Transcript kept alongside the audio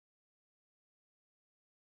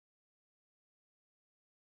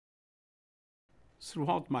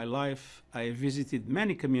Throughout my life, I have visited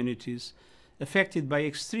many communities affected by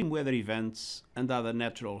extreme weather events and other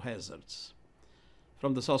natural hazards.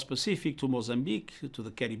 From the South Pacific to Mozambique to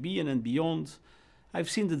the Caribbean and beyond,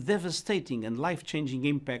 I've seen the devastating and life-changing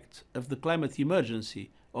impact of the climate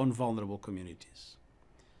emergency on vulnerable communities.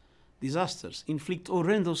 Disasters inflict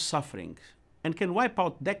horrendous suffering and can wipe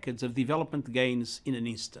out decades of development gains in an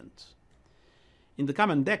instant. In the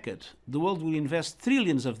coming decade, the world will invest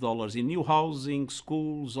trillions of dollars in new housing,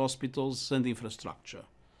 schools, hospitals, and infrastructure.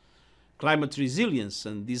 Climate resilience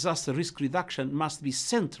and disaster risk reduction must be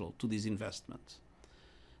central to this investment.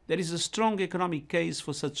 There is a strong economic case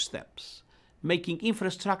for such steps. Making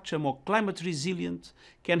infrastructure more climate resilient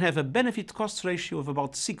can have a benefit-cost ratio of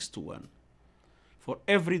about 6:1. For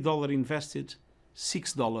every dollar invested,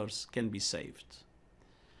 $6 can be saved.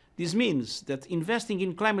 This means that investing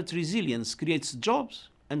in climate resilience creates jobs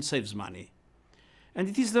and saves money. And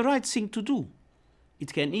it is the right thing to do.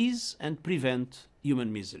 It can ease and prevent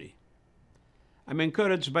human misery. I'm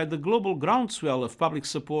encouraged by the global groundswell of public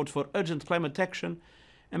support for urgent climate action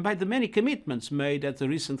and by the many commitments made at the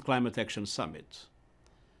recent Climate Action Summit.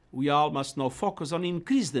 We all must now focus on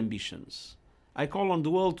increased ambitions. I call on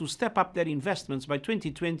the world to step up their investments by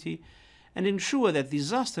 2020 and ensure that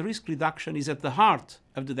disaster risk reduction is at the heart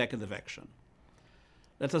of the decade of action.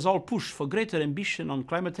 Let us all push for greater ambition on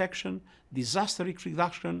climate action, disaster risk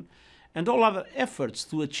reduction, and all other efforts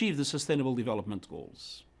to achieve the Sustainable Development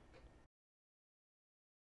Goals.